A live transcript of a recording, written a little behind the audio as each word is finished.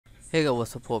Hey guys,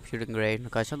 what's up? Hope you're doing great.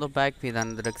 Nakashan back with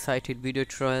another excited video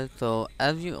tutorial. So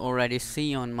as you already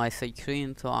see on my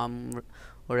screen, so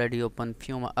already open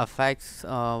FumeFx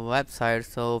website.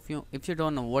 So if you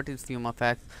don't know what is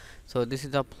FumeFx, so this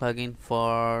is a plugin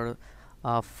for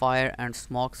fire and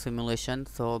smoke simulation.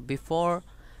 So before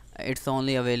it's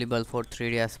only available for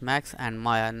 3ds Max and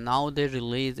Maya. Now they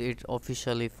release it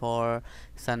officially for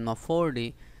Cinema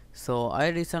 4D. So I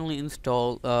recently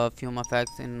installed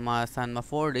FumeFx in my Cinema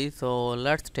 4D, so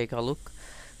let's take a look.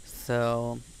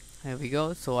 So here we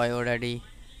go. So I already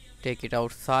take it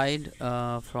outside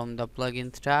from the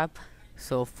plugins tab.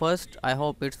 So first I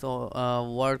hope it's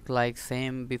work like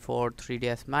same before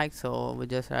 3ds Max. So we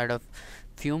just add a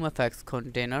FumeFx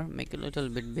container, make it a little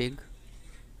bit big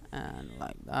and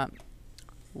like that.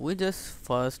 We just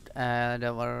first add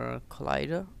our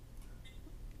collider,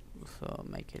 so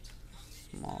make it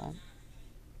small.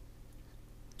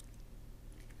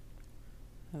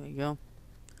 There we go.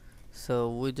 So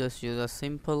we just use a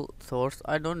simple source.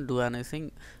 I don't do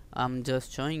anything, I'm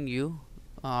just showing you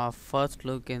first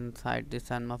look inside this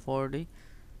Cinema 4D.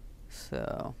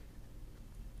 So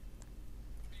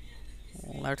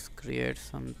let's create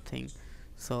something.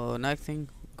 So next thing,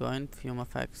 go in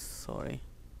FumeFx, sorry,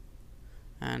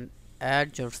 and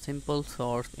add your simple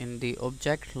source in the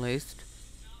object list.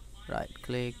 Right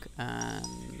click and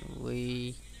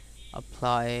we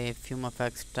apply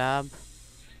FumeFx tab,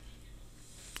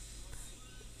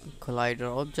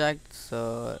 collider object.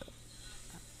 So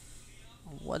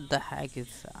what the heck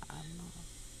is that?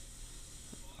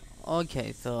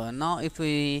 Okay, so now if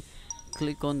we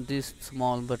click on this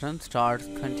small button, start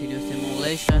continue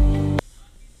simulation.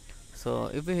 So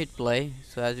if we hit play,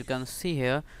 so as you can see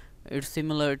here, it's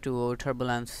similar to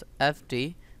turbulence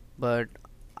FT, but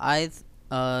I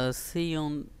see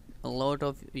on a lot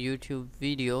of YouTube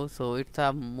videos, so it's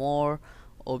a more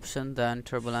option than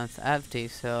turbulence FT.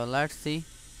 So let's see.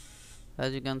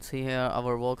 As you can see here,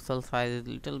 our voxel size is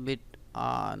little bit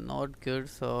not good.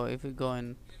 So if we go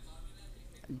in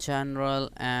general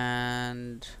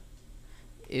and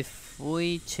if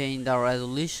we change the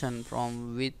resolution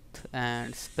from width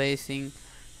and spacing,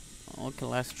 okay,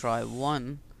 let's try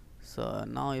 1. So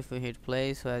now if we hit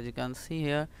play, so as you can see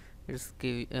here, it's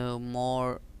give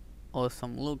more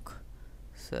awesome look.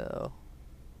 So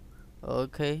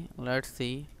okay, let's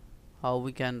see how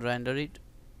we can render it.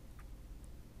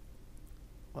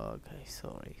 Okay,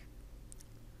 sorry,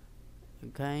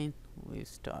 again we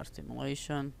start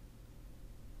simulation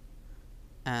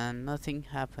and nothing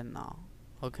happened now.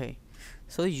 Okay,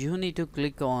 so you need to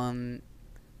click on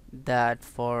that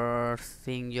for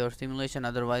seeing your simulation,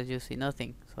 otherwise you see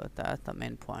nothing. So that's the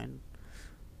main point.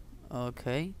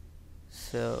 Okay,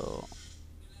 so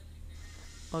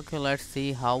okay, let's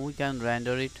see how we can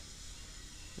render it.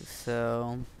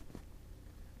 So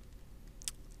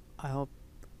I hope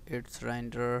it's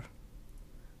render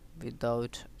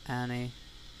without any.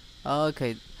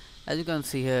 Okay, as you can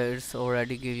see here, it's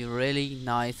already give you really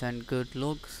nice and good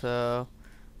look. So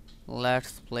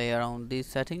let's play around these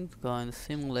settings. Go in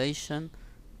simulation,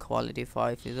 quality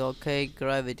 5 is okay,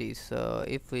 gravity, so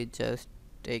if we just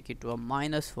take it to a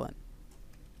 -1,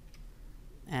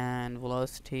 and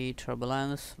velocity,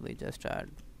 turbulence, we just add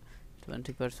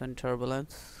 20%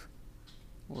 turbulence,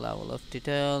 level of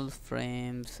details,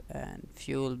 frames and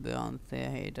fuel beyond the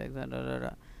heat,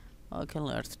 etc. Okay,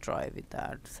 let's try with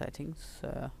that settings.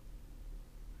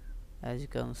 As you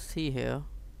can see here,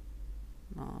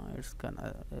 no, it's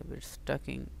gonna a bit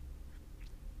stucking.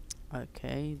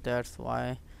 Okay, that's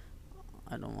why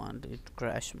I don't want it to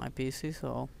crash my PC.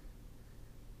 So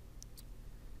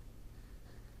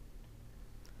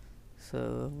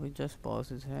we just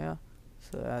pause it here.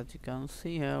 So as you can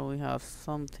see here, we have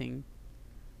something.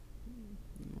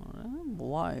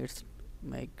 Why it's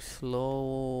make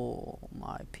slow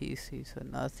my PC? So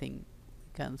nothing,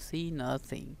 you can see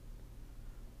nothing.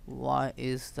 Why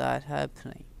is that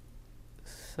happening?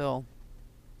 So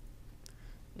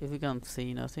if you can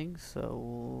see nothing,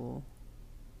 so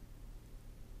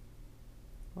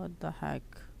what the heck?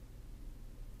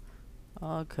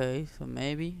 Okay, so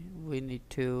maybe we need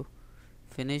to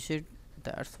finish it,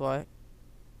 that's why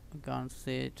I can't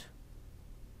see it.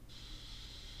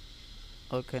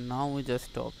 Okay, now we just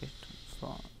stop it.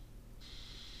 So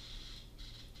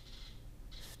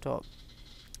stop.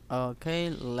 Okay,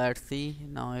 let's see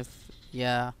now if,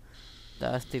 yeah,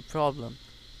 that's the problem.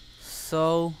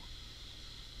 So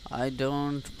I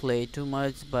don't play too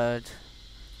much, but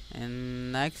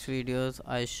in next videos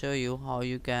I show you how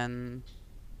you can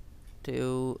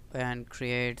do and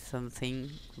create something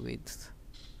with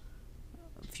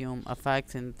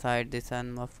FumeFx inside this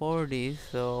Cinema 4D.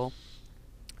 So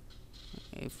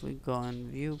if we go in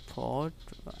viewport,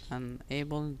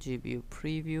 enable GPU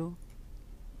preview.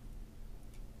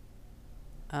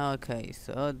 Okay,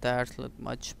 so that's look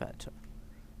much better.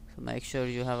 So make sure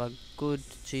you have a good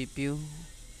GPU.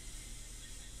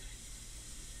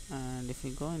 And if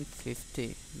we go in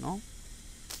 50, no,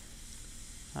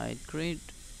 height grid,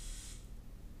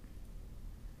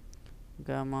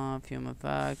 gamma,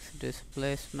 FumeFx,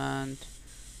 displacement,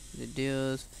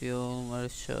 reduce, fuel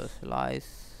versus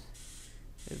slice.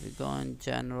 If we go in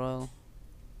general,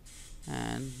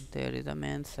 and there is a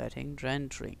main setting,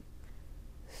 rendering.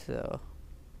 So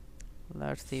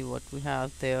let's see what we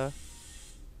have there.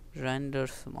 Render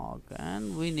smog,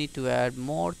 and we need to add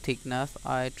more thickness.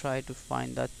 I try to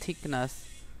find the thickness.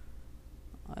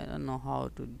 I don't know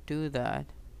how to do that.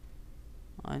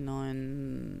 I know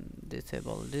in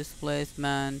disable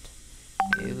displacement,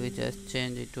 if we just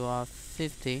change it to a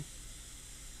 50,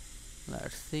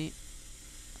 let's see.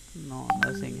 No,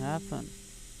 nothing happened.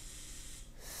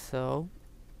 So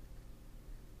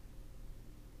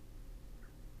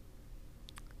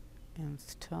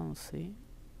instancy,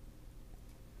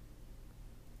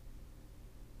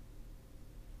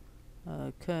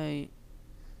 okay.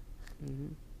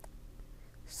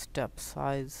 Step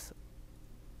size,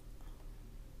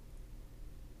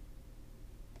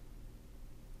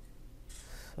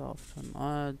 soften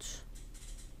edge,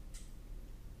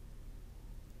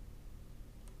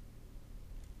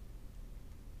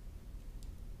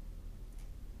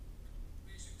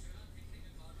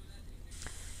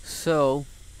 so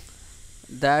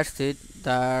that's it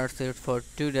for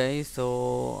today.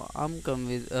 So I'm come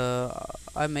with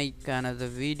I make another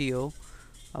video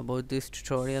about this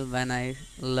tutorial when I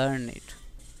learn it,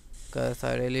 because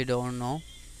I really don't know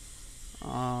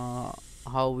uh,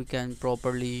 how we can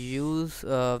properly use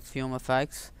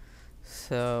FumeFx.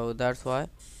 So that's why.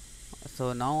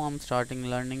 So now I'm starting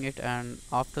learning it, and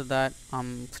after that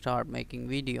I'm start making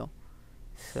video.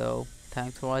 So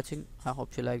thanks for watching. I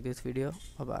hope you like this video.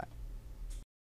 Bye bye.